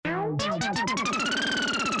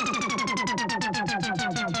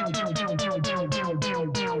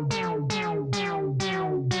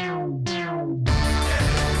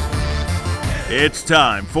It's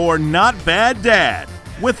time for Not Bad Dad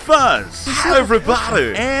with Fuzz. Hi,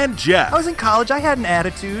 everybody. And Jeff. I was in college. I had an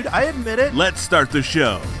attitude. I admit it. Let's start the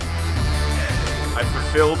show. I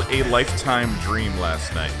fulfilled a lifetime dream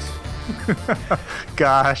last night.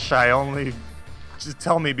 Gosh, just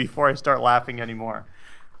tell me before I start laughing anymore.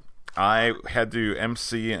 I had to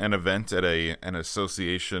MC an event at an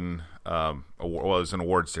association. It was an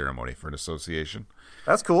award ceremony for an association.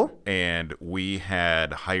 That's cool. And we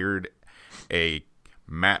had hired a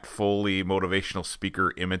Matt Foley motivational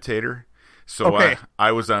speaker imitator. So okay.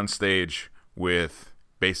 I was on stage with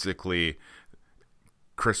basically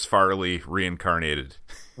Chris Farley reincarnated.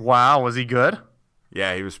 Wow, was he good?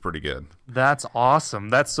 Yeah, he was pretty good. That's awesome.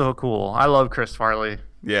 That's so cool. I love Chris Farley.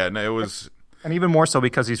 Yeah, no, it was, and even more so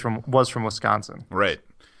because was from Wisconsin. Right.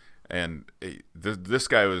 And this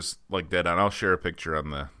guy was like dead on. I'll share a picture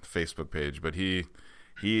on the Facebook page, but he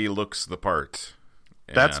looks the part.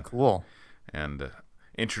 That's cool. And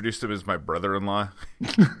introduced him as my brother-in-law.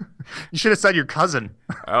 You should have said your cousin.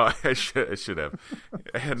 Oh, I should have.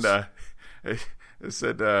 And I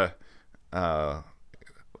said,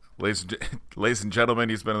 ladies and gentlemen,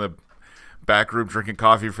 he's been in the back room drinking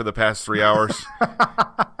coffee for the past 3 hours.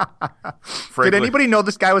 Did anybody know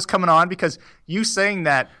this guy was coming on? Because you saying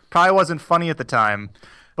that probably wasn't funny at the time,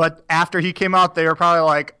 but after he came out, they were probably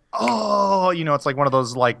like, oh, it's like one of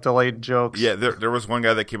those like delayed jokes. Yeah, there was one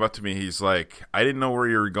guy that came up to me. He's like, I didn't know where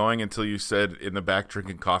you were going until you said in the back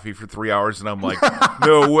drinking coffee for 3 hours. And I'm like,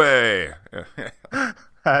 no way.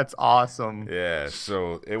 That's awesome. Yeah,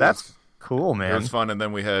 so That's cool, man. It was fun. And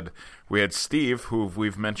then we had Steve, who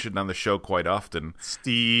we've mentioned on the show quite often.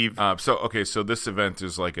 Steve. So this event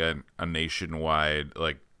is like a nationwide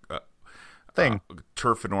thing.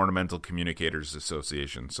 Turf and Ornamental Communicators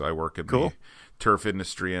Association. So I work in the turf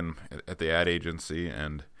industry and at the ad agency,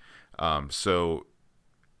 and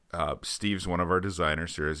Steve's one of our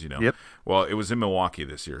designers here, as you know. Yep. Well, it was in Milwaukee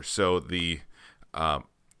this year, so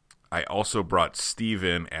I also brought Steve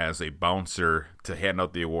in as a bouncer to hand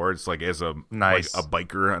out the awards, like as a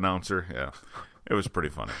biker announcer. Yeah, it was pretty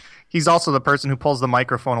funny. He's also the person who pulls the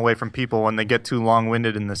microphone away from people when they get too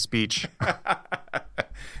long-winded in the speech.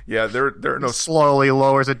 Yeah, there are no... Slowly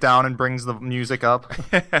lowers it down and brings the music up.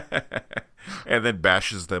 And then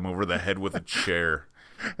bashes them over the head with a chair.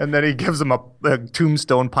 And then he gives them a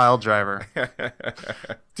tombstone pile driver.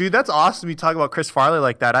 Dude, that's awesome you talk about Chris Farley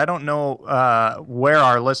like that. I don't know where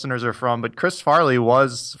our listeners are from, but Chris Farley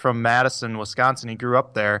was from Madison, Wisconsin. He grew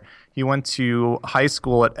up there. He went to high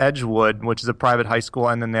school at Edgewood, which is a private high school,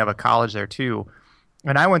 and then they have a college there too.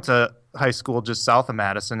 And I went to high school just south of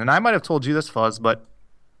Madison. And I might have told you this, Fuzz, but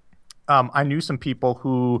I knew some people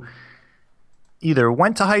who either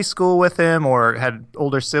went to high school with him or had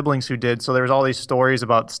older siblings who did. So there's all these stories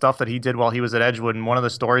about stuff that he did while he was at Edgewood. And one of the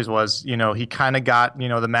stories was, he kind of got,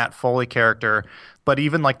 the Matt Foley character, but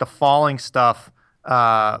even like the falling stuff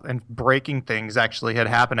and breaking things actually had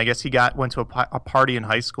happened. I guess he went to a party in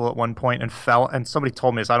high school at one point and fell, and somebody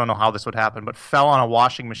told me this, I don't know how this would happen, but fell on a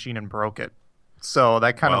washing machine and broke it. So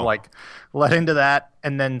that kind of led into that.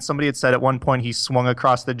 And then somebody had said at one point he swung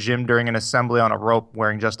across the gym during an assembly on a rope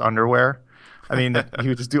wearing just underwear. I mean, he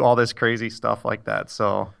would just do all this crazy stuff like that.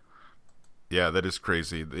 So, yeah, that is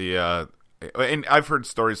crazy. And I've heard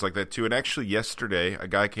stories like that too. And actually, yesterday, a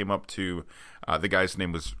guy came up to the guy's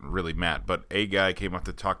name was really Matt, but a guy came up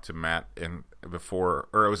to talk to Matt, and it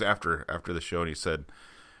was after the show, and he said,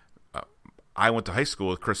 "I went to high school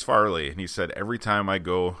with Chris Farley," and he said every time I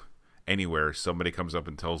go anywhere, somebody comes up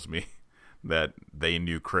and tells me that they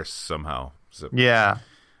knew Chris somehow. So, yeah.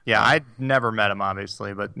 Yeah, I'd never met him,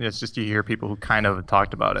 obviously, but it's just you hear people who kind of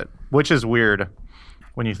talked about it, which is weird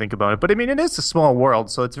when you think about it. But, I mean, it is a small world,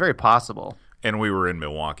 so it's very possible. And we were in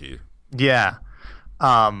Milwaukee. Yeah.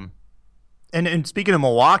 And speaking of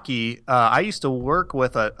Milwaukee, I used to work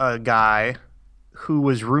with a guy who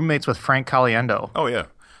was roommates with Frank Caliendo. Oh, yeah.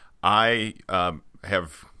 I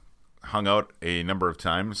have hung out a number of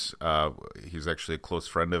times. He's actually a close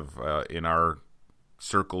friend of in our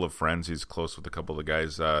circle of friends. He's close with a couple of the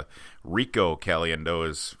guys. Rico Caliendo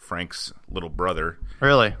is Frank's little brother.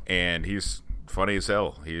 Really? And he's funny as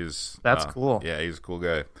hell. That's cool. Yeah, he's a cool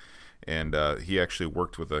guy. And he actually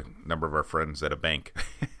worked with a number of our friends at a bank.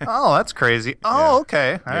 Oh, that's crazy. Oh, yeah.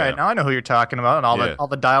 Okay. All right. Now I know who you're talking about, and all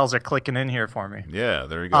the dials are clicking in here for me. Yeah,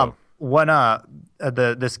 there you go. When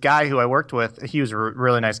this guy who I worked with, he was a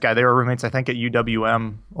really nice guy. They were roommates, I think, at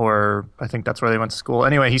UWM, or I think that's where they went to school.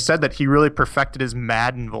 Anyway, he said that he really perfected his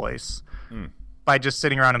Madden voice. by just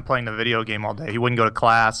sitting around and playing the video game all day. He wouldn't go to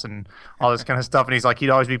class and all this kind of stuff. And he's like, he'd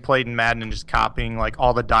always be playing Madden and just copying like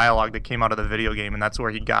all the dialogue that came out of the video game, and that's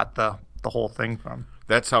where he got the whole thing from.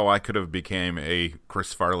 That's how I could have became a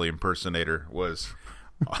Chris Farley impersonator. Was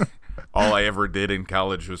all I ever did in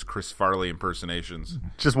college was Chris Farley impersonations.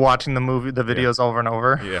 Just watching the videos over and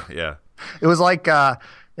over. Yeah. It was like,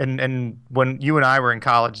 and when you and I were in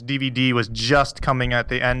college, DVD was just coming at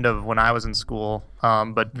the end of when I was in school.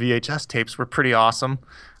 But VHS tapes were pretty awesome.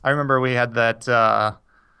 I remember we had that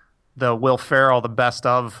the Will Ferrell, the best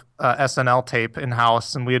of SNL tape in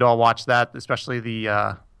house, and we'd all watch that, especially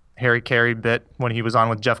the Harry Carey bit when he was on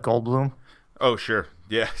with Jeff Goldblum. Oh, sure.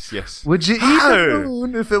 Yes. Would you eat the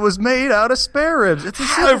moon if it was made out of spare ribs? It's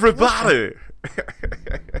Hi, everybody.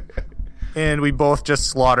 And we both just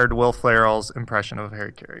slaughtered Will Ferrell's impression of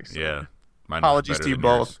Harry Carey. So. Yeah. Apologies to you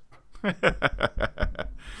both.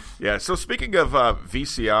 Yeah. So speaking of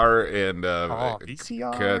VCR and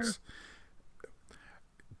VCR. cuts,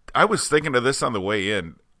 I was thinking of this on the way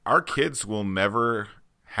in. Our kids will never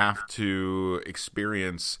have to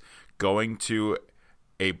experience going to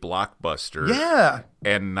a Blockbuster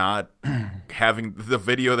and not having the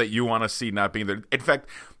video that you want to see not being there. In fact,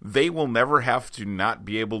 they will never have to not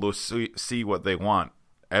be able to see what they want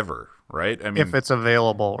ever, right? I mean, if it's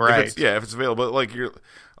available, right? If it's available. Like, you're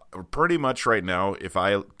pretty much right now, if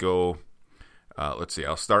I go, let's see,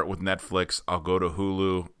 I'll start with Netflix, I'll go to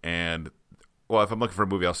Hulu, and, well, if I'm looking for a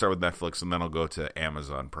movie, I'll start with Netflix, and then I'll go to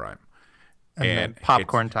Amazon Prime. And then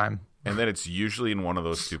popcorn time. And then it's usually in one of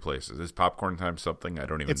those two places. Is Popcorn Time something? I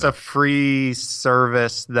don't even know. It's a free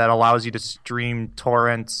service that allows you to stream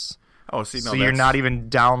torrents. Oh, see, no, so you're not even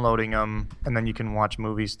downloading them, and then you can watch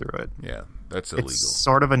movies through it. Yeah, that's illegal. It's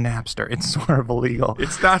sort of a Napster. It's sort of illegal.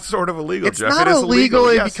 It's not sort of illegal, it's Jeff. Not it is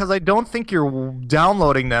illegal yes. because I don't think you're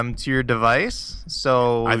downloading them to your device.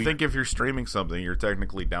 So I think if you're streaming something, you're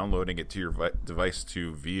technically downloading it to your device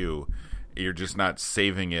to view. You're just not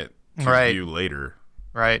saving it to view later.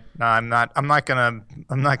 Right. No, I'm not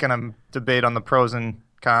gonna debate on the pros and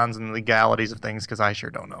cons and legalities of things because I sure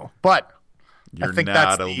don't know. But You're I think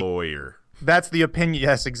not a lawyer. That's the opinion.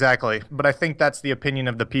 Yes, exactly. But I think that's the opinion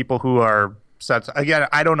of the people who are set. Again,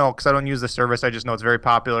 I don't know because I don't use the service. I just know it's very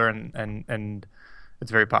popular and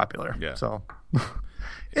it's very popular. Yeah. So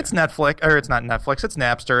it's Netflix, or it's not Netflix. It's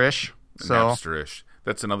Napster-ish. So Napster-ish.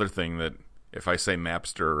 That's another thing that if I say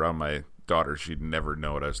Napster around my daughter, she'd never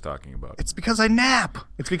know what I was talking about. It's because I nap.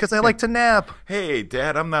 It's because I like to nap. Hey,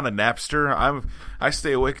 Dad, I'm not a napster. I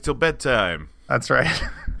stay awake till bedtime. That's right.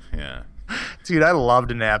 Yeah. Dude, I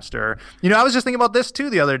loved Napster. You know, I was just thinking about this too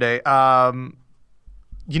the other day.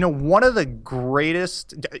 You know, one of the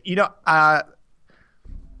greatest,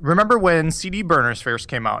 remember when CD burners first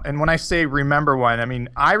came out? And when I say remember when, I mean,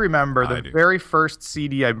 I remember the very first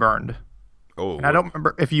CD I burned. Oh, and I don't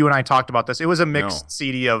remember if you and I talked about this. It was a mixed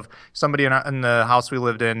CD of somebody in the house we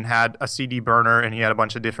lived in had a CD burner, and he had a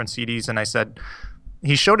bunch of different CDs. And I said,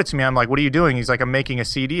 he showed it to me. I'm like, what are you doing? He's like, I'm making a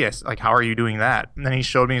CD. I was like, how are you doing that? And then he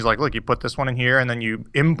showed me. He's like, look, you put this one in here, and then you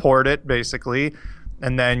import it, basically.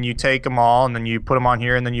 And then you take them all, and then you put them on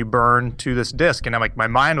here, and then you burn to this disc. And I'm like, my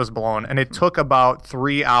mind was blown. And it took about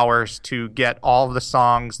 3 hours to get all of the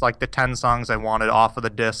songs, like the 10 songs I wanted off of the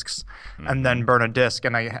discs, and then burn a disc.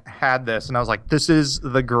 And I had this, and I was like, this is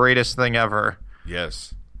the greatest thing ever.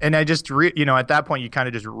 Yes. And I just, at that point, you kind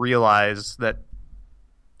of just realize that,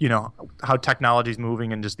 how technology is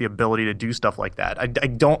moving and just the ability to do stuff like that. I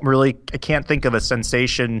can't think of a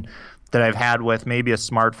sensation that I've had with maybe a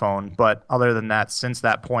smartphone, but other than that, since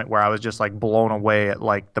that point where I was just like blown away at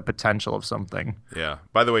like the potential of something. Yeah.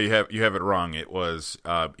 By the way, you have it wrong. It was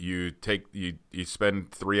you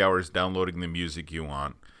spend 3 hours downloading the music you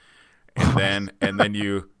want, and then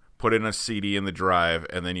you put in a CD in the drive,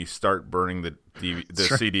 and then you start burning the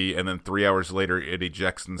CD, and then 3 hours later it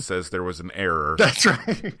ejects and says there was an error. That's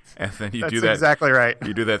right. And then you That's do that exactly right.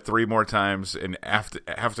 You do that 3 more times, and have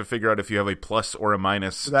to figure out if you have a plus or a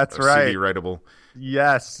minus. That's right. CD writable.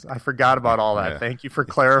 Yes, I forgot about all that. Yeah. Thank you for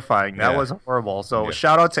clarifying. That was horrible. So Yeah.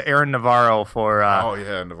 shout out to Aaron Navarro for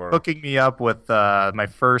Navarro. hooking me up with my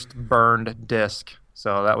first burned disc.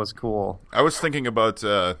 So that was cool. I was thinking about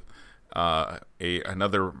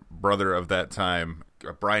another brother of that time,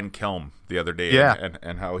 Brian Kelm, the other day,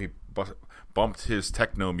 and how he bumped his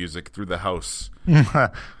techno music through the house.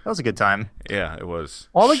 That was a good time. Yeah, it was.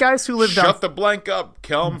 All the guys who lived Shut the blank up,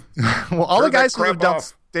 Kelm. well, all the Turn that guys who crap lived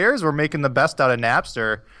downstairs were making the best out of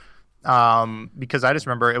Napster. Because I just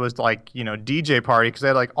remember it was like, DJ party, because they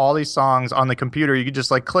had like all these songs on the computer. You could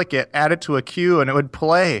just like click it, add it to a queue, and it would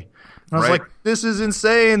play. And I was like, this is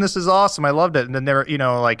insane. This is awesome. I loved it. And then there,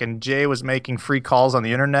 and Jay was making free calls on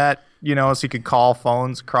the internet. so you could call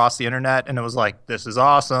phones across the internet, and it was like, this is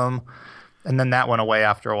awesome. And then that went away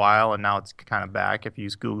after a while, and now it's kind of back if you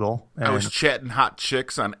use Google. And I was chatting hot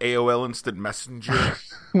chicks on AOL Instant Messenger.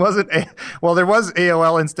 Well, there was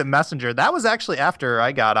AOL Instant Messenger. That was actually after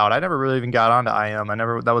I got out. I never really even got onto IM.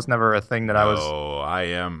 That was never a thing that I was. Oh,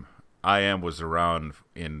 IM was around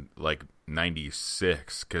in like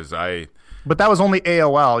 96 because I. But that was only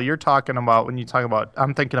AOL. You're talking about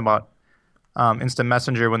I'm thinking about Instant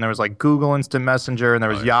Messenger when there was like Google Instant Messenger and there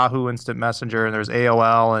was Yahoo Instant Messenger and there was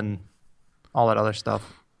AOL and all that other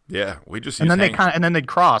stuff. Yeah, we just and then they'd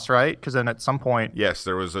cross, right? Because then at some point, yes,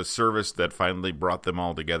 there was a service that finally brought them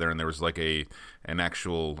all together, and there was like an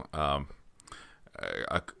actual a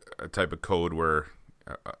type of code where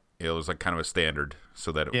it was like kind of a standard,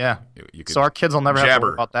 so that you could. So our kids will never have to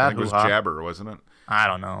worry about that. I think it was Jabber, wasn't it? I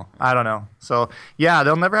don't know. So yeah,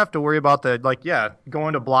 they'll never have to worry about going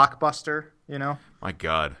to Blockbuster. My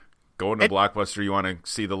God. Going to Blockbuster, you want to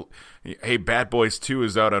see hey, Bad Boys 2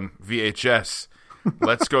 is out on VHS.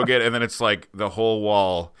 Let's go get it. And then it's like the whole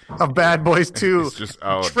wall of Bad Boys 2. It's just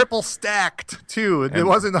out. Triple stacked, too. It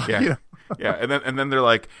wasn't, Yeah. And then they're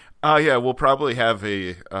like, oh, yeah, we'll probably have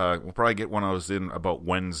we'll probably get one of those in about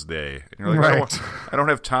Wednesday. And you're like, right. I don't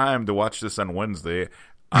have time to watch this on Wednesday.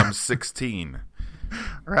 I'm 16.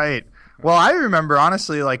 Right. Well, I remember,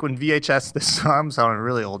 honestly, like when VHS, I'm sounding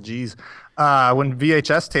really old, geez. When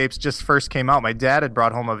VHS tapes just first came out, my dad had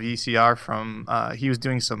brought home a VCR from, he was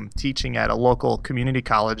doing some teaching at a local community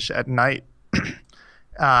college at night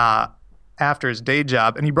after his day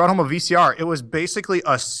job, and he brought home a VCR. It was basically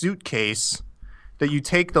a suitcase that you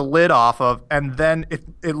take the lid off of, and then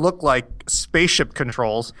it looked like spaceship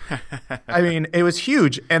controls. I mean, it was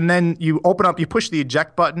huge. And then you open up, you push the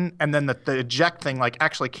eject button, and then the eject thing like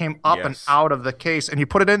actually came up and out of the case, and you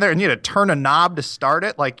put it in there, and you had to turn a knob to start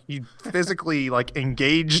it. Like you physically like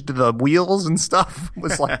engaged the wheels and stuff. It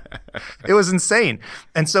was like it was insane.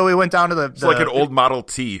 And so we went down to it's like an old Model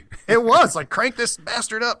T. It was like, crank this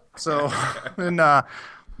bastard up. So, and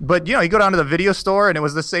but you go down to the video store, and it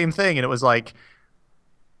was the same thing, and it was like.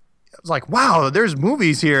 It's like, wow, there's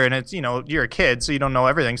movies here, and it's, you're a kid, so you don't know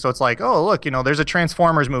everything. So it's like, oh, look, there's a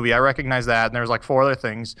Transformers movie. I recognize that. And there was like 4 other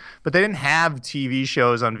things. But they didn't have TV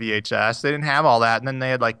shows on VHS. They didn't have all that. And then they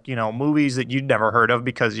had like, movies that you'd never heard of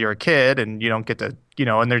because you're a kid and you don't get to,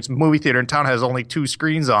 and there's a movie theater in town has only 2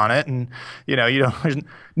 screens on it. And, there's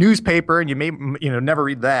newspaper and you may, never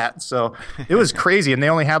read that. So it was crazy. And they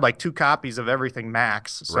only had like 2 copies of everything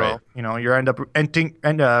max. So, right. You end up renting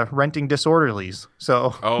Disorderlies.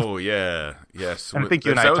 So. Oh, yeah. Yes. And I think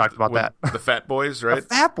you and I talked about that. The Fat Boys, right? The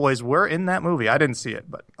Fat Boys were in that movie. I didn't see it,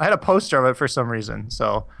 but I had a poster of it for some reason.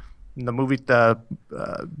 So the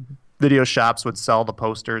video shops would sell the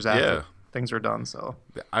posters after things were done. So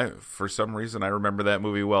for some reason, I remember that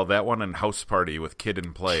movie well. That one and House Party with Kid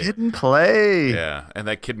and Play. Kid and Play. Yeah, and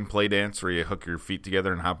that Kid and Play dance where you hook your feet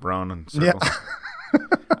together and hop around in circles. Yeah.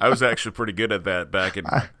 I was actually pretty good at that back in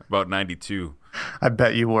about 92. I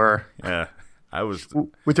bet you were. Yeah. I was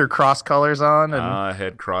with your cross colors on. And I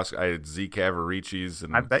had Z Cavaricci's,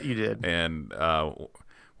 and I bet you did. And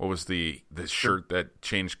what was the shirt that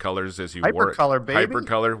changed colors as you wore it? Hypercolor, baby.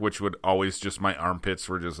 Hypercolor, which would always just my armpits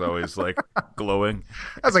were just always like glowing.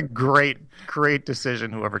 That's a great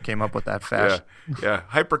decision. Whoever came up with that fashion. Yeah.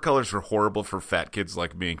 Hypercolors were horrible for fat kids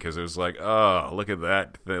like me because it was like, oh, look at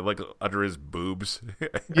that, they like under his boobs.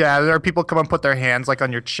 Yeah, there are people come and put their hands like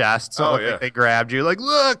on your chest, so like they grabbed you, like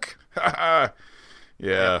look.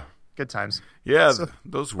 Yeah. Good times. Yeah, so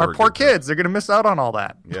those were our poor kids. They're gonna miss out on all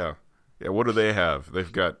that. Yeah. What do they have?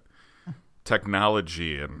 They've got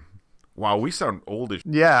technology and wow, we sound old as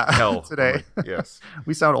hell today. Yes,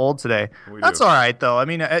 we sound old today. That's all right though. I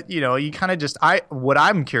mean, you kind of just what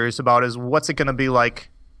I'm curious about is what's it gonna be like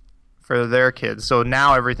for their kids. So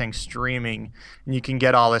now everything's streaming and you can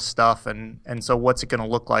get all this stuff, and so what's it gonna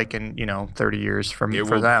look like in 30 years for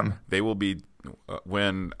them? They will be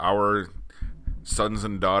when our sons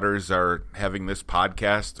and daughters are having this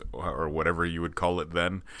podcast or whatever you would call it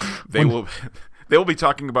then, they will be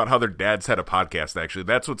talking about how their dads had a podcast. Actually,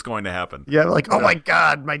 that's what's going to happen. Yeah, like, oh my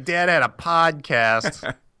God, my dad had a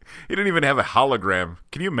podcast. He didn't even have a hologram.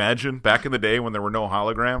 Can you imagine back in the day when there were no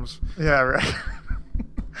holograms? Yeah, right.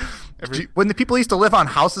 When the people used to live on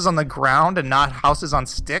houses on the ground and not houses on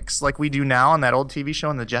sticks like we do now on that old TV show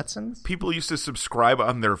in the Jetsons? People used to subscribe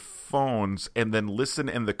on their phones and then listen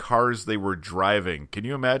in the cars they were driving. Can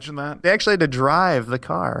you imagine that? They actually had to drive the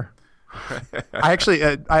car. I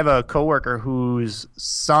have a coworker whose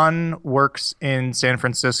son works in San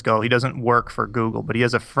Francisco. He doesn't work for Google, but he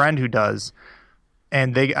has a friend who does.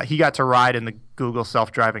 And he got to ride in the Google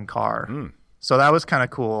self-driving car. So that was kind of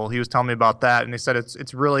cool. He was telling me about that, and they said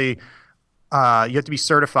it's really you have to be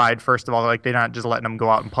certified first of all. Like they're not just letting them go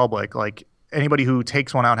out in public. Like anybody who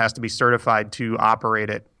takes one out has to be certified to operate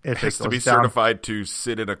it. If Has it to be goes down. certified to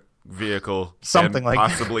sit in a vehicle Something and like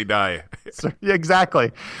possibly die. Yeah,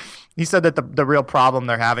 exactly. He said that the real problem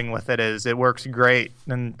they're having with it is it works great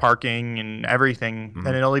in parking and everything,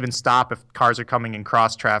 and it'll even stop if cars are coming in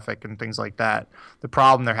cross traffic and things like that. The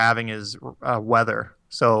problem they're having is weather,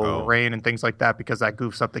 so rain and things like that, because that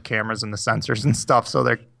goofs up the cameras and the sensors and stuff. So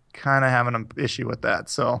they're kind of having an issue with that.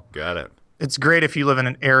 So Got it. it's great if you live in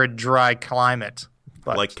an arid, dry climate.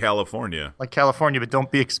 But Like California. like California, but don't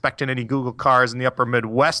be expecting any Google cars in the upper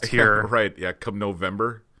Midwest here. Right. Yeah. Come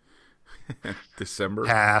November, December.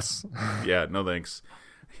 Pass. Yeah. No thanks.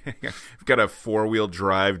 I've got a 4-wheel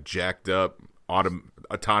drive, jacked up,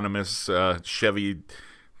 autonomous Chevy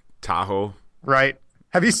Tahoe. Right.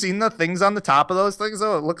 Have you seen the things on the top of those things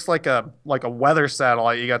though? It looks like a weather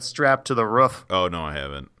satellite you got strapped to the roof. Oh no, I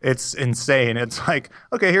haven't. It's insane. It's like,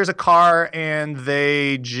 okay, here's a car and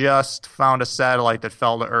they just found a satellite that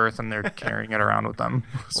fell to Earth and they're carrying it around with them.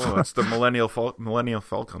 Well, it's the Millennial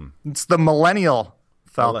Falcon. It's the Millennial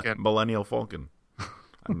Falcon. Millennial Falcon.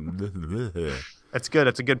 It's good.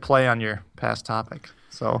 It's a good play on your past topic.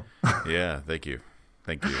 So Yeah. Thank you.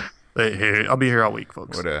 hey, I'll be here all week,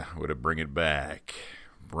 folks. Would have bring it back.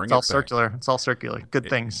 It's all circular. It's all circular. Good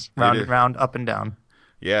things. Round and round, up and down.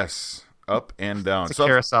 Yes, up and down. It's a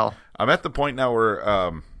carousel. I'm at the point now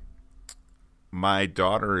where my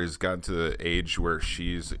daughter has gotten to the age where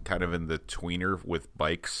she's kind of in the tweener with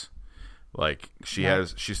bikes. Like she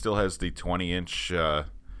still has the 20-inch,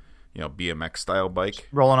 BMX style bike.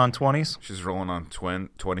 Rolling on 20s. She's rolling on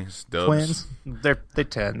 20s, dubs. Twins. They're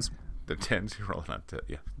 10s. The 10s, you're rolling on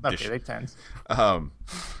yeah. Okay, they 10s.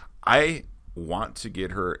 I want to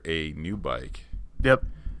get her a new bike. Yep.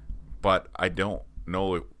 But I don't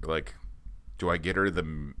know, like, do I get her the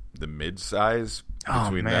mid-size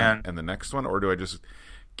between that and the next one, or do I just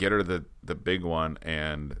get her the big one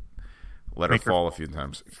and let her fall a few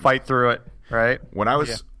times? Fight through it, right? When I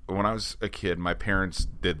was a kid, my parents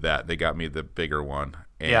did that. They got me the bigger one,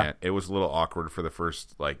 and it was a little awkward for the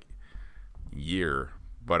first year,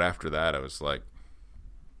 but after that, I was like,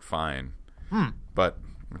 fine. But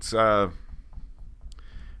it's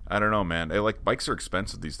I don't know, man. Bikes are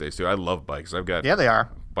expensive these days too. I love bikes. I've got they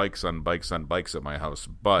are bikes on bikes on bikes at my house,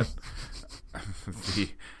 but the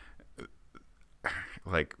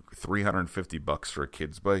 $350 for a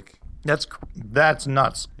kid's bike. That's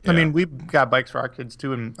nuts. Yeah. I mean, we've got bikes for our kids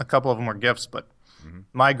too, and a couple of them were gifts. But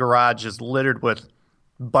my garage is littered with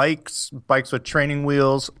bikes with training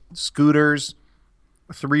wheels, scooters,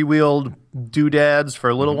 3-wheeled doodads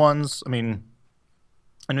for little ones. I mean,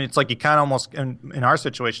 it's like you kind of almost in our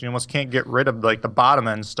situation, you almost can't get rid of the bottom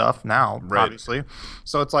end stuff now, obviously.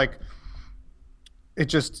 So it's like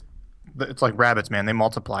it's like rabbits, man. They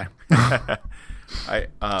multiply. So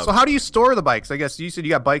how do you store the bikes? I guess you said you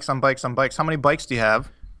got bikes on bikes on bikes. How many bikes do you have?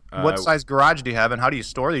 What size garage do you have, and how do you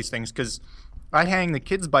store these things? Because I hang the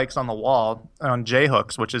kids' bikes on the wall on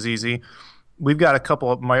J-hooks, which is easy. We've got a couple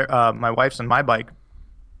of my wife's and my bike,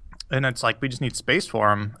 and it's like we just need space for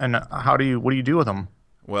them. And what do you do with them?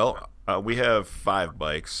 Well, we have 5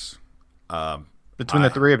 bikes. Between the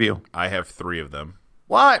 3 of you, I have 3 of them.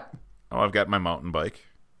 what? Oh, I've got my mountain bike,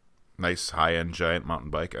 nice high-end giant mountain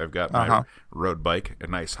bike. I've got my road bike, a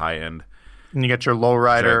nice high-end. And you got your low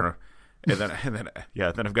rider. And then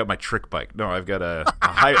I've got my trick bike. No, I've got a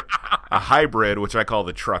hybrid, which I call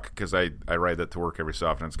the truck because I ride that to work every so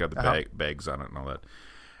often. It's got the bags on it and all that.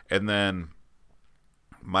 And then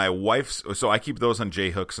my wife's, so I keep those on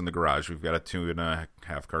J-hooks in the garage. We've got a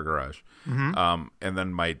 2.5 car garage. And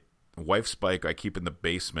then my wife's bike I keep in the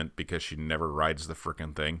basement because she never rides the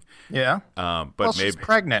frickin' thing. Yeah. But she's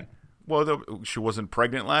pregnant. Well, she wasn't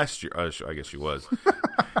pregnant last year. I guess she was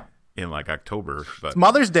in October. But It's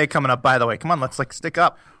Mother's Day coming up, by the way. Come on, let's stick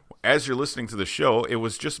up. as you're listening to the show, it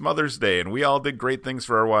was just Mother's Day, and we all did great things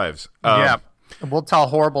for our wives. Yeah. We'll tell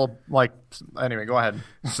horrible, anyway, go ahead.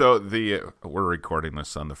 So we're recording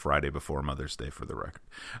this on the Friday before Mother's Day for the record.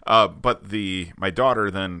 But my daughter,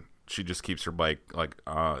 then she just keeps her bike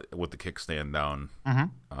with the kickstand down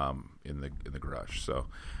in the garage. So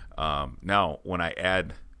now when I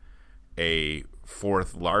add a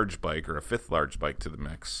fourth large bike or a fifth large bike to the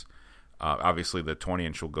mix, obviously the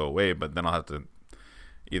 20-inch will go away, but then I'll have to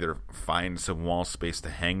either find some wall space to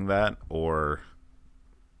hang that, or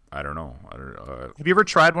I don't know. Have you ever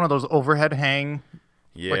tried one of those overhead hang?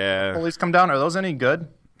 Yeah. Pulleys come down. Are those any good?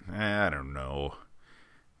 I don't know.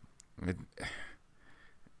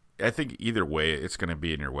 I think either way, it's going to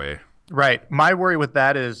be in your way. Right. My worry with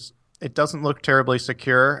that is it doesn't look terribly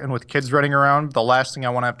secure. And with kids running around, the last thing I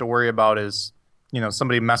want to have to worry about is,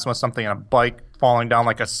 somebody messing with something on a bike, falling down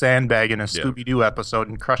like a sandbag in a Scooby-Doo episode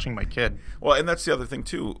and crushing my kid. Well, and that's the other thing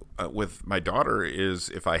too with my daughter is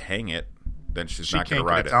if I hang it, then she's not going to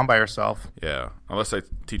ride get it down by herself. Yeah, unless I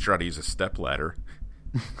teach her how to use a step ladder.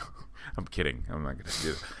 I'm kidding. I'm not going to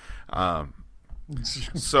do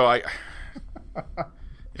it. So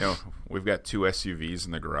we've got 2 SUVs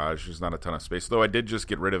in the garage. There's not a ton of space. Though I did just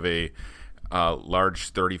get rid of a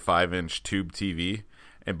large 35-inch tube TV.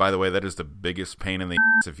 And by the way, that is the biggest pain in the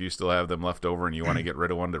ass if you still have them left over and you want to get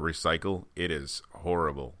rid of one to recycle. It is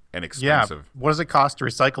horrible and expensive. Yeah. What does it cost to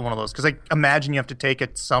recycle one of those? Because I imagine you have to take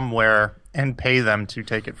it somewhere and pay them to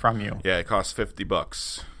take it from you. Yeah, it costs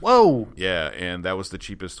 $50. Whoa. Yeah, and that was the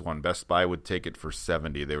cheapest one. Best Buy would take it for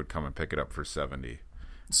 $70. They would come and pick it up for $70.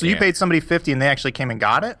 So you paid somebody $50 and they actually came and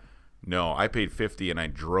got it? No, I paid $50 and I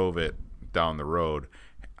drove it down the road.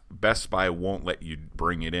 Best Buy won't let you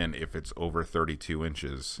bring it in if it's over 32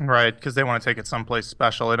 inches. Right, because they want to take it someplace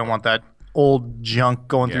special. They don't want that old junk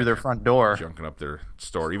going through their front door. Junking up their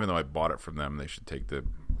store. Even though I bought it from them, they should take the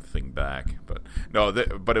thing back. But no,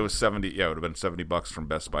 but it was 70. Yeah, it would have been $70 from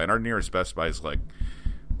Best Buy. And our nearest Best Buy is like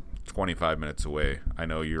 25 minutes away. I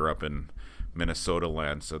know you're up in Minnesota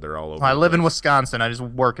land, so they're all over. I live in Wisconsin. I just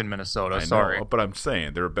work in Minnesota. Sorry, but I'm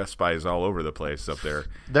saying there are Best Buys all over the place up there.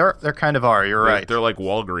 There kind of are. You're right. They're like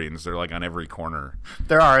Walgreens. They're like on every corner.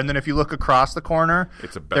 There are, and then if you look across the corner,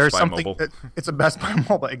 it's a Best Buy Mobile. It's a Best Buy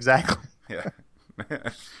Mobile, exactly. Yeah.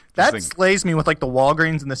 That slays me with like the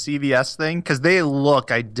Walgreens and the CVS thing because they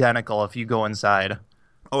look identical if you go inside.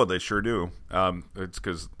 Oh, they sure do. It's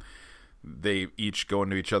because they each go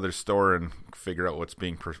into each other's store and figure out what's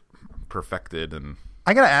being perfected. And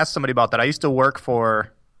I gotta ask somebody about that. I used to work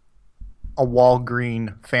for a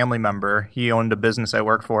Walgreen family member. He owned a business I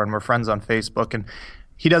worked for, and we're friends on Facebook. And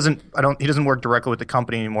he doesn't work directly with the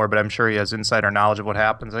company anymore, but I'm sure he has insider knowledge of what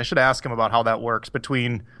happens. I should ask him about how that works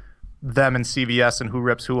between them and CVS and who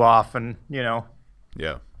rips who off, and yeah,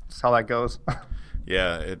 that's how that goes.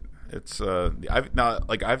 Yeah, it's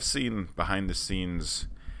I've seen behind the scenes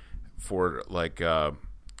for like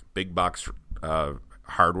big box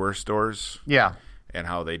hardware stores. Yeah. And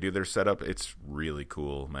how they do their setup. It's really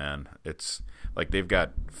cool, man. It's like they've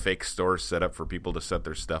got fake stores set up for people to set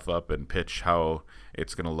their stuff up and pitch how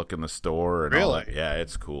it's going to look in the store. And all that. Yeah,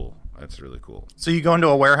 it's cool. That's really cool. So you go into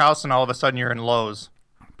a warehouse and all of a sudden you're in Lowe's.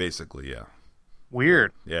 Basically, yeah.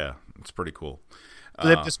 Weird. Yeah, it's pretty cool. Do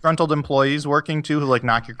they have disgruntled employees working too who like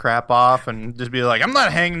knock your crap off and just be like, I'm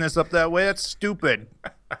not hanging this up that way. That's stupid.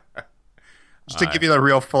 Just to give you the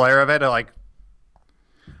real flair of it.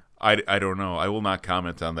 I don't know. I will not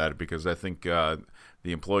comment on that because I think the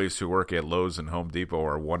employees who work at Lowe's and Home Depot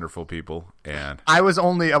are wonderful people. And I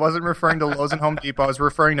wasn't referring to Lowe's and Home Depot. I was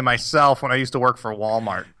referring to myself when I used to work for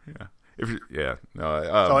Walmart. Yeah.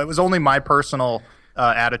 So it was only my personal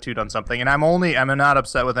attitude on something, and I'm not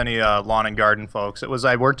upset with any lawn and garden folks. When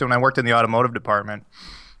I worked in the automotive department.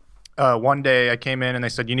 One day I came in and they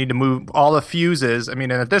said you need to move all the fuses. I mean,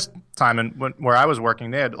 and at this time where I was working,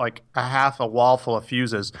 they had like half a wall full of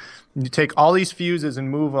fuses. And you take all these fuses and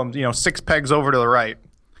move them, 6 pegs over to the right,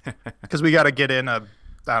 because we got to get in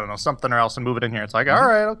something or else and move it in here. It's like, all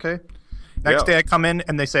right, okay. Next day I come in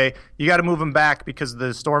and they say, you got to move them back because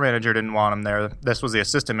the store manager didn't want them there. This was the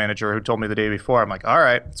assistant manager who told me the day before. I'm like, all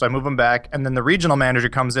right. So I move them back. And then the regional manager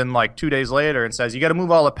comes in like 2 days later and says, you got to move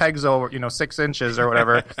all the pegs over, 6 inches or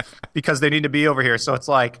whatever because they need to be over here. So it's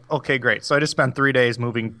like, okay, great. So I just spent 3 days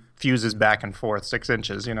moving fuses back and forth 6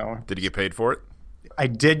 inches, Did you get paid for it? I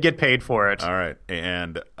did get paid for it. All right.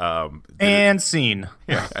 And scene.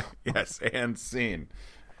 Yeah. Yes, and scene.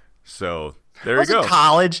 So there you go.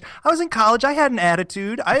 I was in college. I had an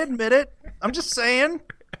attitude. I admit it. I'm just saying.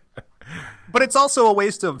 But it's also a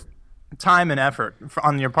waste of time and effort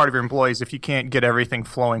on your part of your employees if you can't get everything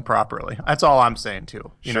flowing properly. That's all I'm saying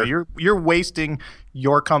too. You're wasting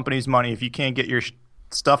your company's money if you can't get your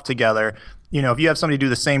stuff together. If you have somebody do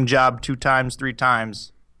the same job 2 times, 3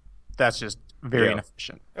 times, that's just very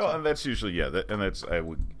inefficient. Well, and that's usually that's I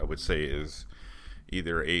would say is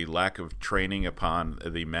either a lack of training upon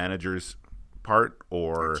the manager's part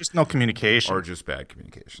or just no communication or just bad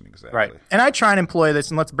communication. Exactly. Right. And I try and employ this,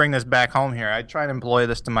 and let's bring this back home here. I try and employ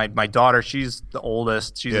this to my daughter. She's the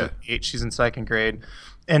oldest. She's 8. She's in 2nd grade.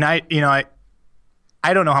 And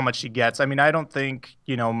I don't know how much she gets. I mean, I don't think,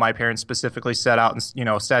 my parents specifically set out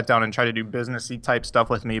and, sat down and tried to do businessy type stuff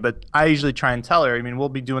with me, but I usually try and tell her. I mean, we'll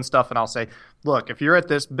be doing stuff and I'll say, look, if you're at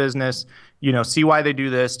this business, see why they do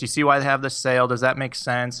this. Do you see why they have this sale? Does that make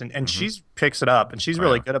sense? And she picks it up and she's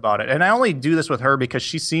really good about it. And I only do this with her because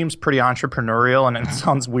she seems pretty entrepreneurial, and it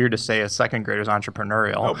sounds weird to say a second grader's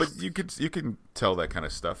entrepreneurial. No, but you can tell that kind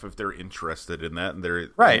of stuff if they're interested in that, and they're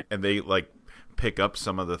right. And they like pick up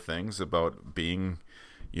some of the things about being,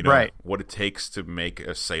 right. what it takes to make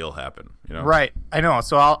a sale happen. Right. I know.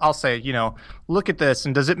 So I'll say, look at this,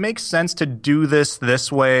 and does it make sense to do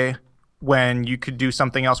this way when you could do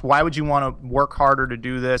something else? Why would you want to work harder to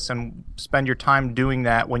do this and spend your time doing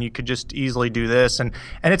that when you could just easily do this? And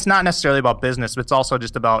it's not necessarily about business, but it's also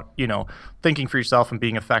just about, thinking for yourself and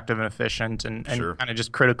being effective and efficient and Sure. kind of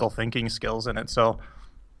just critical thinking skills in it. So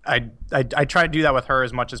I try to do that with her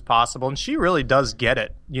as much as possible, and she really does get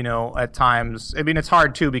it, at times. I mean, it's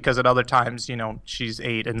hard too, because at other times, she's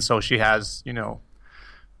 8, and so she has,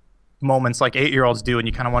 moments like 8-year-olds do, and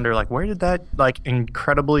you kind of wonder, like, where did that, like,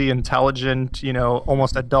 incredibly intelligent,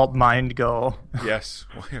 almost adult mind go? Yes.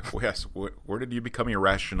 Yes. Where did you become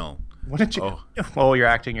irrational? What did you? Oh, you're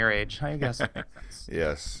acting your age. I guess that makes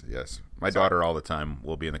sense. Yes. My daughter all the time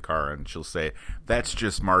will be in the car and she'll say, "That's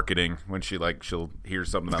just marketing." When she'll hear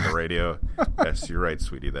something on the radio. Yes, you're right,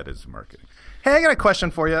 sweetie. That is marketing. Hey, I got a question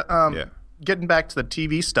for you. Yeah. Getting back to the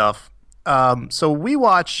TV stuff. So we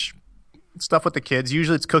watch stuff with the kids.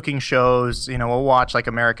 Usually it's cooking shows. We'll watch like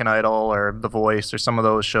American Idol or The Voice or some of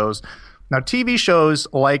those shows. Now, TV shows,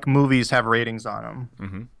 like movies, have ratings on them.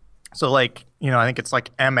 Mm-hmm. So, like, I think it's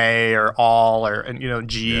like MA or All or,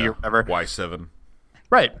 G or whatever. Y7.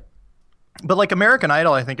 Right. But like American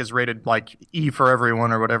Idol, I think, is rated like E for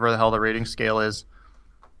everyone or whatever the hell the rating scale is.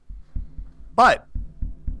 But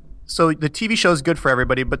so the TV show is good for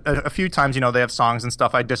everybody, but a few times, they have songs and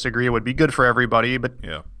stuff I disagree would be good for everybody, but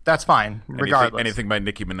that's fine, regardless. Anything by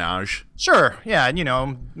Nicki Minaj. Sure, yeah,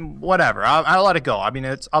 whatever. I'll let it go. I mean,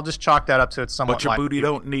 I'll just chalk that up to it's somewhat. But your booty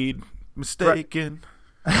don't need mistaken.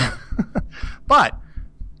 Right. But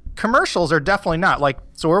commercials are definitely not. Like,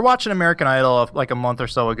 so we're watching American Idol like a month or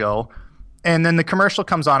so ago, and then the commercial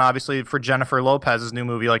comes on, obviously, for Jennifer Lopez's new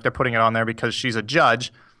movie. Like, they're putting it on there because she's a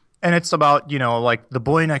judge. And it's about, like the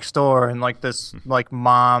boy next door, and like this like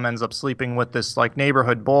mom ends up sleeping with this like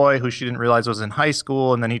neighborhood boy who she didn't realize was in high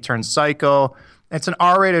school, and then he turns psycho. It's an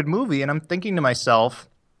R-rated movie, and I'm thinking to myself,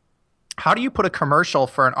 how do you put a commercial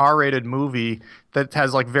for an R-rated movie that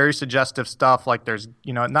has like very suggestive stuff? Like there's,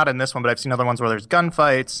 not in this one, but I've seen other ones where there's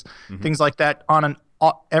gunfights, things like that on an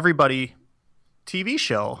everybody TV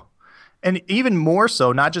show. And even more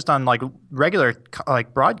so, not just on like regular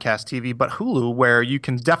like broadcast TV, but Hulu, where you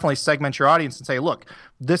can definitely segment your audience and say, look,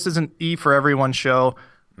 this is an E for everyone show.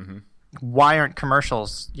 Mm-hmm. Why aren't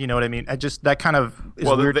commercials? You know what I mean? That kind of is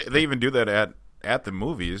weird. They even do that at the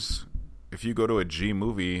movies. If you go to a G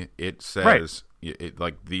movie, it says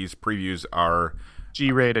like these previews are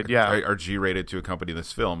G-rated, are G-rated to accompany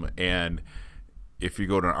this film. And if you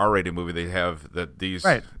go to an R-rated movie, they have that these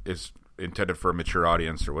is intended for a mature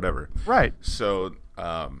audience or whatever. Right. So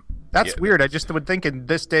that's weird. I just would think in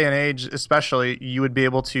this day and age, especially, you would be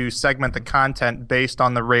able to segment the content based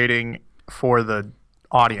on the rating for the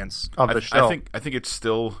audience of the show. I think it's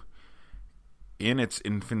still in its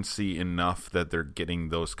infancy enough that they're getting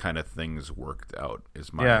those kind of things worked out,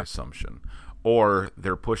 is my assumption. Or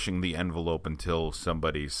they're pushing the envelope until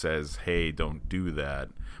somebody says, "Hey, don't do that."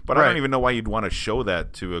 But I don't even know why you'd want to show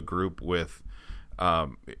that to a group with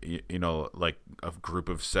like a group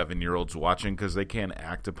of 7-year-olds watching, because they can't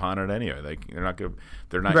act upon it anyway.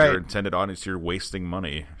 They're not your intended audience. You're wasting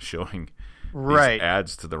money showing these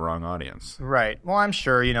ads to the wrong audience. Right. Well, I'm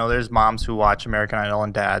sure, there's moms who watch American Idol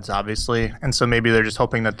and dads, obviously. And so maybe they're just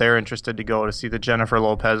hoping that they're interested to go to see the Jennifer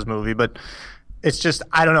Lopez movie. But it's just,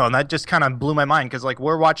 I don't know. And that just kind of blew my mind, because like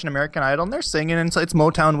we're watching American Idol and they're singing, and it's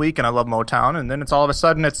Motown week, and I love Motown. And then it's all of a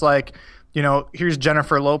sudden it's like, here's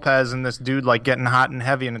Jennifer Lopez and this dude like getting hot and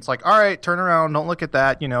heavy, and it's like, all right, turn around, don't look at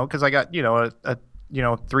that, because I got, a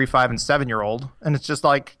 3, 5, and 7-year-old, and it's just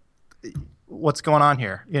like, what's going on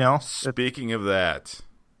here, Speaking of that,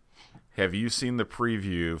 have you seen the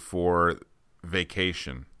preview for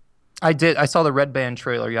Vacation? I did. I saw the Red Band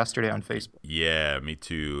trailer yesterday on Facebook. Yeah, me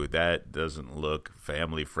too. That doesn't look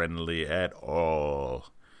family friendly at all.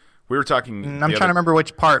 We were talking. I'm trying to remember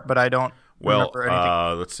which part, but I don't. Well,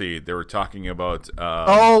 let's see. They were talking about.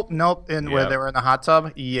 Oh nope! Where they were in the hot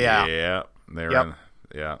tub. Yeah. Yeah. They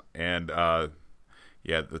were. And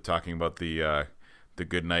they're talking about the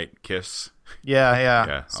goodnight kiss.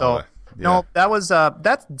 Yeah. So No, that was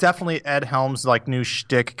that's definitely Ed Helms' like new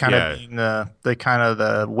shtick, kind Yeah. of being the kind of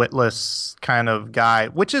the witless kind of guy,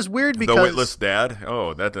 which is weird because The witless dad.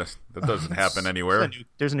 Oh, that doesn't happen anywhere.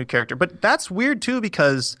 there's a new character, but that's weird too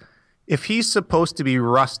because if he's supposed to be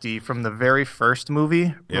Rusty from the very first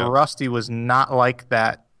movie, Yeah. Rusty was not like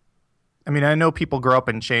that. I mean, I know people grow up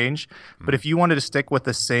and change, but if you wanted to stick with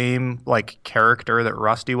the same like character that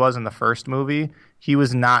Rusty was in the first movie, he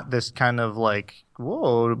was not this kind of like,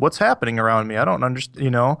 whoa, what's happening around me? I don't understand,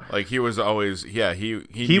 you know? Like he was always,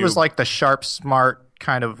 He was like the sharp, smart,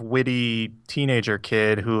 kind of witty teenager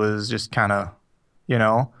kid who was just kind of, you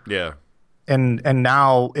know? yeah, And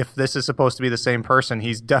now if this is supposed to be the same person,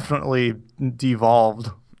 he's definitely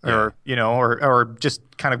devolved or, you know, or just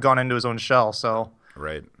kind of gone into his own shell. So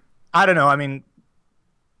right. I don't know. I mean,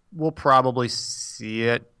 we'll probably see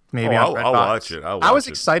it maybe Oh, on I'll Redbox. watch it. I was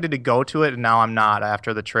excited to go to it, and now I'm not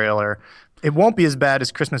after the trailer. It won't be as bad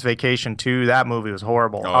as Christmas Vacation 2. That movie was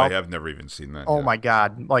horrible. Oh, I have never even seen that. Oh yet. my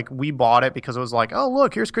God. Like, we bought it because it was like, oh,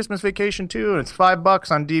 look, here's Christmas Vacation 2, and it's $5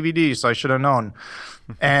 on DVD, so I should have known.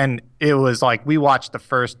 And it was like, we watched the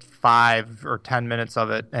first 5 or 10 minutes of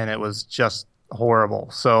it, and it was just horrible.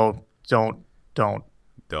 So don't.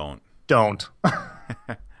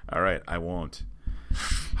 All right, I won't.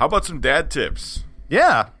 How about some dad tips?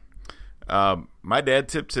 Yeah. My dad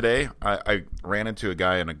tip today, I ran into a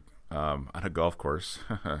guy on a golf course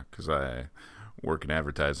because I work in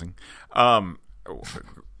advertising.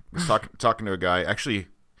 Was talking to a guy. Actually,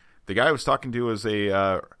 the guy I was talking to was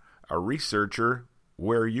a researcher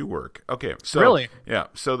where you work. Okay, so Really? Yeah.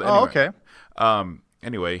 So anyway, Oh, okay.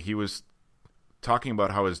 Anyway, he was talking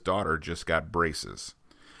about how his daughter just got braces.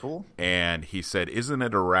 Cool. And he said, "Isn't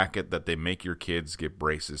it a racket that they make your kids get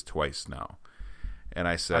braces twice now?" And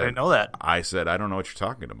I said, I didn't know that. I said, "I don't know what you're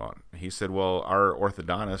talking about." He said, "Well, our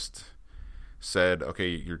orthodontist said, okay,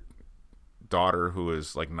 your daughter, who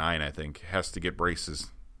is like 9, I think, has to get braces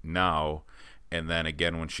now, and then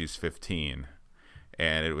again when she's 15,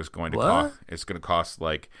 and it was going to cost. It's going to cost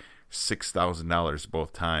like $6,000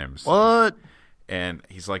 both times." What? And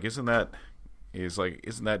he's like, isn't that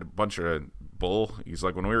a bunch of bull? He's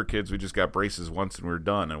like, when we were kids, we just got braces once and we were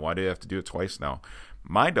done. And why do you have to do it twice now?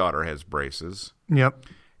 My daughter has braces, Yep.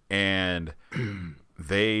 and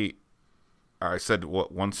I said, well,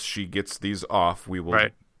 once she gets these off, we will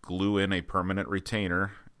Right. glue in a permanent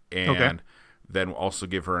retainer, and then also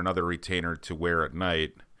give her another retainer to wear at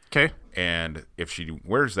night. Okay. And if she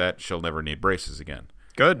wears that, she'll never need braces again.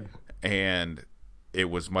 Good. And it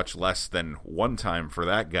was much less than one time for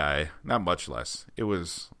that guy. Not much less. It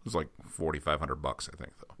was like $4,500, I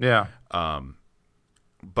think, though. Yeah.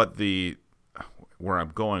 But where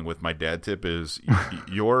I'm going with my dad tip is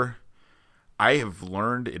I have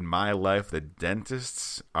learned in my life that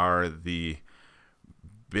dentists are the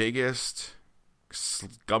biggest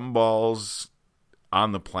scumballs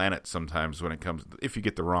on the planet sometimes if you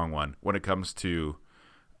get the wrong one, when it comes to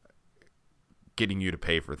getting you to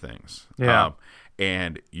pay for things. Yeah.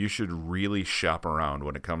 And you should really shop around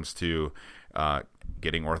when it comes to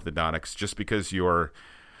getting orthodontics. Just because your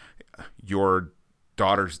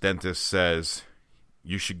daughter's dentist says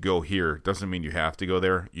you should go here doesn't mean you have to go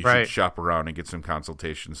there. You Right. should shop around and get some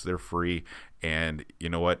consultations. They're free. And you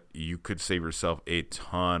know what? You could save yourself a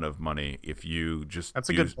ton of money if you just That's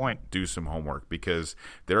a good point. do some homework, because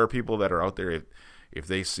there are people that are out there, if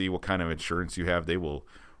they see what kind of insurance you have, they will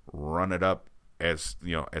run it up as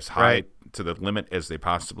high Right. to the limit as they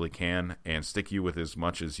possibly can and stick you with as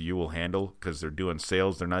much as you will handle, because they're doing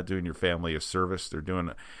sales. They're not doing your family a service.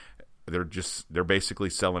 They're basically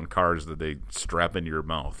selling cars that they strap into your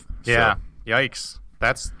mouth. Yeah. So, Yikes.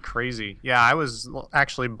 That's crazy. Yeah, I was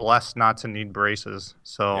actually blessed not to need braces.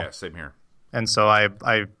 So yeah, same here. and so I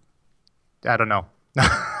don't know.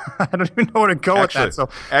 I don't even know where to go with that. So,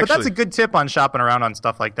 but that's a good tip on shopping around on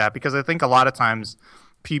stuff like that, because I think a lot of times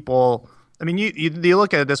people, I mean, you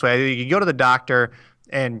look at it this way: you go to the doctor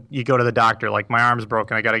and you go to the doctor like, my arm's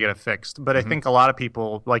broken, I got to get it fixed. But I think a lot of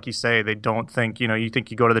people, like you say, they don't think, you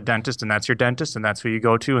think you go to the dentist and that's your dentist and that's who you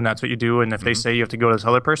go to and that's what you do. And if they say you have to go to this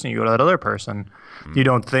other person, you go to that other person. You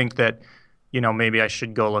don't think that, maybe I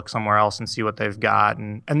should go look somewhere else and see what they've got.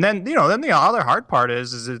 And then, then the other hard part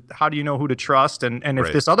is how do you know who to trust? And if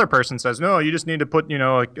Right. this other person says, no, you just need to put,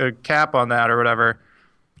 a cap on that or whatever,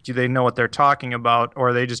 do they know what they're talking about, or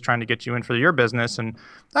are they just trying to get you in for your business? And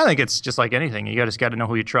I think it's just like anything. You just got to know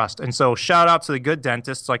who you trust. And so shout out to the good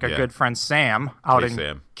dentists, like our good friend Sam out in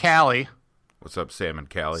Sam. Cali. What's up, Sam and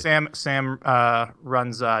Callie? Sam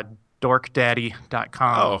runs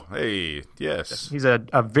dorkdaddy.com. Oh, hey, yes. He's a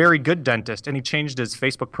very good dentist, and he changed his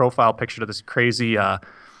Facebook profile picture to this crazy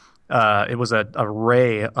it was a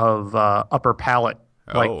array of upper palate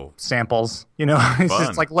samples. It's Fun.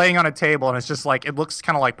 just like laying on a table, and it's just like it looks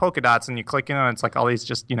kind of like polka dots, and you click in, and it's like all these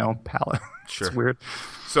just palette. Sure. It's weird.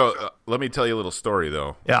 So let me tell you a little story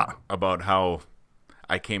though. Yeah. About how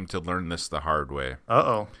I came to learn this the hard way.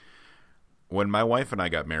 Uh-oh. When my wife and I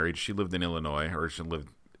got married, she lived in Illinois, or she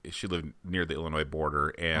lived near the Illinois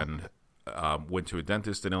border, and went to a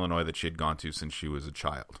dentist in Illinois that she had gone to since she was a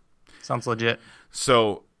child. Sounds legit.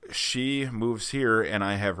 So she moves here, and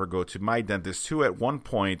I have her go to my dentist, who at one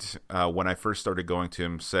point, when I first started going to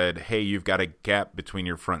him, said, "Hey, you've got a gap between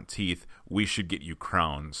your front teeth. We should get you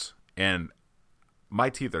crowns." And my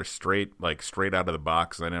teeth are straight out of the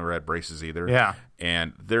box. I never had braces either. Yeah.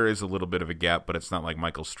 And there is a little bit of a gap, but it's not like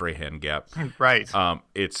Michael Strahan gap. Right.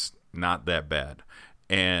 It's not that bad.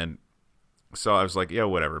 And so I was like, yeah,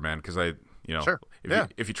 whatever, man. Because Sure.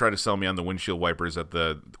 if you try to sell me on the windshield wipers at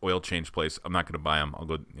the oil change place, I'm not going to buy them. I'll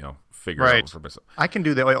go, figure it out for myself. I can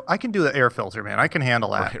do the oil. I can do the air filter, man. I can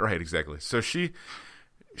handle that. Right, exactly. So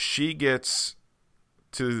she gets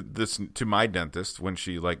to my dentist when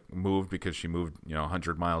she moved, because she moved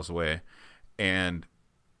 100 miles away, and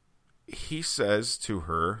he says to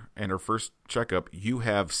her in her first checkup, "You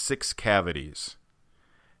have 6 cavities."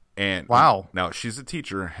 And wow. Now she's a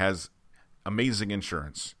teacher, has amazing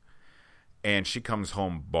insurance, and she comes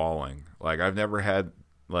home bawling. I've never had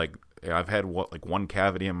I've had one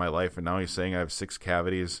cavity in my life, and now he's saying I have 6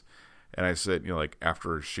 cavities. And I said,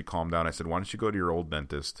 after she calmed down, I said, "Why don't you go to your old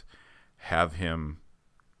dentist, have him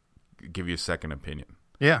give you a second opinion?"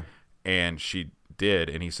 Yeah. And she did,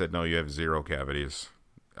 and he said, "No, you have 0 cavities."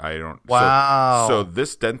 I don't. Wow. So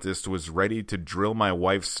this dentist was ready to drill my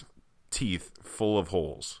wife's teeth full of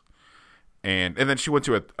holes, and then she went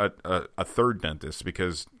to a third dentist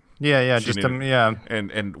because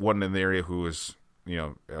and one in the area who was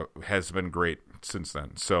has been great since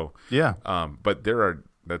then. So yeah. But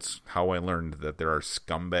that's how I learned that there are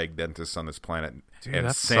scumbag dentists on this planet. Dude, and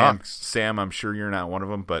that Sam, sucks. Sam, I'm sure you're not one of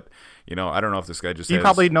them, but I don't know if this guy just he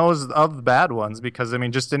probably knows of the bad ones, because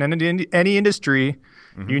just in any industry,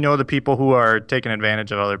 the people who are taking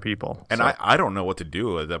advantage of other people. And so. I don't know what to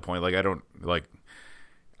do at that point. I don't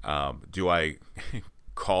do I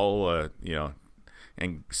call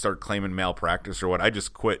and start claiming malpractice or what? I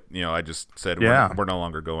just quit. I just said we're no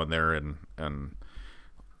longer going there, and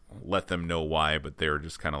let them know why. But they were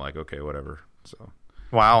just kind of like, okay, whatever. So.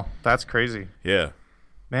 Wow, that's crazy. Yeah.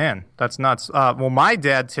 Man, that's nuts. Well, my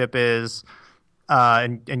dad tip is,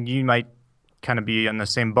 and you might kind of be in the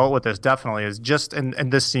same boat with this, definitely, is just,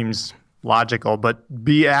 and this seems logical, but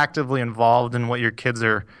be actively involved in what your kids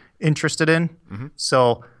are interested in. Mm-hmm.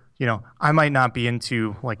 So, I might not be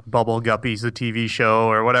into Bubble Guppies, the TV show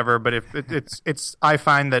or whatever, but if it's I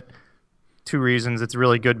find that 2 reasons it's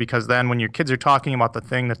really good, because then when your kids are talking about the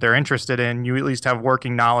thing that they're interested in, you at least have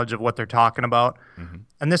working knowledge of what they're talking about. Mm-hmm.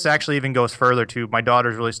 And this actually even goes further too. My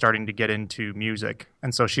daughter's really starting to get into music,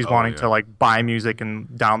 and so she's wanting to buy music and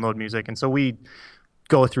download music, and so we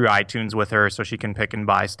go through iTunes with her so she can pick and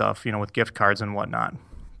buy stuff, with gift cards and whatnot.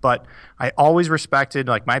 But I always respected,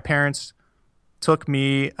 my parents took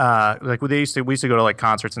me, we used to go to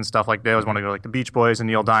concerts and stuff like that. They always want to go to the Beach Boys and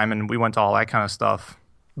Neil Diamond. We went to all that kind of stuff.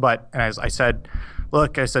 But as I said,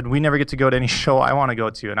 we never get to go to any show I want to go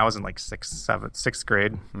to. And I was in sixth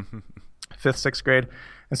grade, fifth, sixth grade.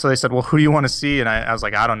 And so they said, well, who do you want to see? And I was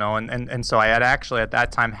like, I don't know. And so I had actually at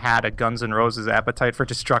that time had a Guns N' Roses Appetite for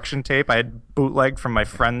Destruction tape. I had bootlegged from my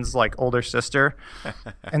friend's older sister.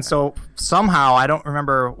 And so somehow, I don't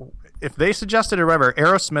remember if they suggested or whatever,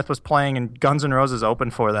 Aerosmith was playing and Guns N' Roses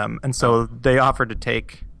opened for them. And so they offered to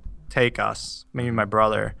take us, maybe my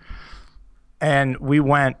brother. And we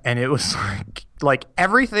went, and it was like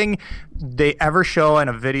everything they ever show in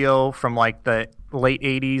a video from the late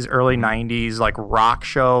 80s, early 90s, rock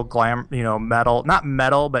show, glam, metal, not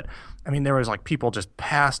metal, but I mean, there was people just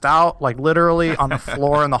passed out, literally on the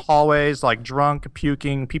floor in the hallways, drunk,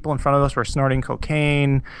 puking. People in front of us were snorting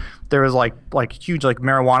cocaine. There was huge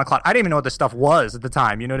marijuana cloud. I didn't even know what this stuff was at the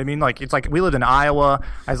time. You know what I mean? It's we lived in Iowa.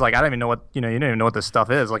 I was I don't even know what, you don't even know what this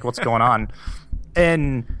stuff is. What's going on?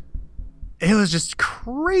 And it was just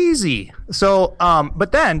crazy. So,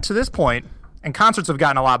 but then to this point, and concerts have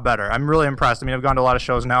gotten a lot better. I'm really impressed. I mean, I've gone to a lot of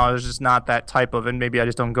shows now. There's just not that type of, and maybe I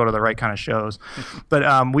just don't go to the right kind of shows. But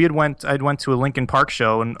I'd went to a Linkin Park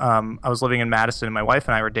show, and I was living in Madison, and my wife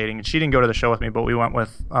and I were dating, and she didn't go to the show with me, but I went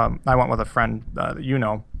with a friend,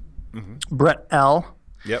 Brett L.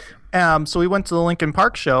 Yep. So we went to the Linkin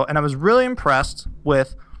Park show, and I was really impressed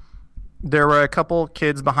with. There were a couple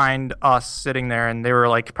kids behind us sitting there, and they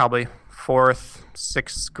were probably 4th,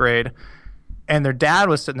 6th grade. And their dad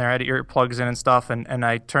was sitting there, had earplugs in and stuff, and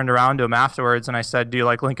I turned around to him afterwards and I said, do you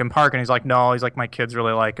like Linkin Park? And he's like, no. He's like, my kids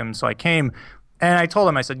really like him. So I came and I told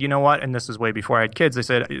him, I said, you know what? And this is way before I had kids. I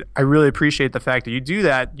said, I really appreciate the fact that you do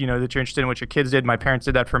that, you know, that you're interested in what your kids did. My parents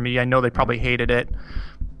did that for me. I know they probably hated it.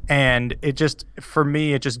 And it just, for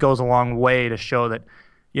me, it just goes a long way to show that,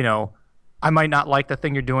 you know, I might not like the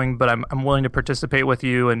thing you're doing, but I'm willing to participate with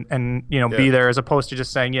you and you know, be there, as opposed to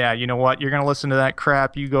just saying, yeah, you know what, you're going to listen to that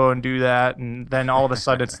crap, you go and do that. And then all of a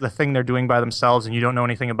sudden it's the thing they're doing by themselves and you don't know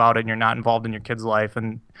anything about it and you're not involved in your kid's life.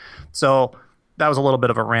 And so that was a little bit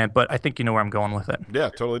of a rant, but I think you know where I'm going with it. Yeah,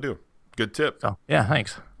 totally do. Good tip. So, yeah,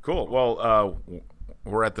 thanks. Cool. Well,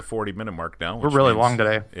 we're at the 40-minute mark now. We're really long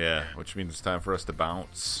today. Yeah, which means it's time for us to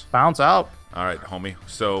bounce. Bounce out. All right, homie.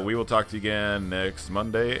 So we will talk to you again next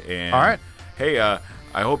Monday. And all right. Hey, I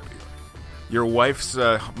hope your wife's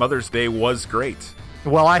Mother's Day was great.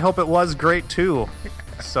 Well, I hope it was great too.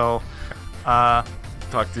 So, talk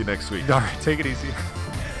to you next week. All right, take it easy.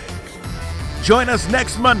 Join us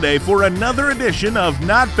next Monday for another edition of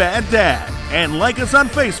Not Bad Dad. And like us on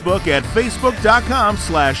Facebook at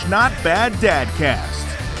facebook.com/NotBadDadcast.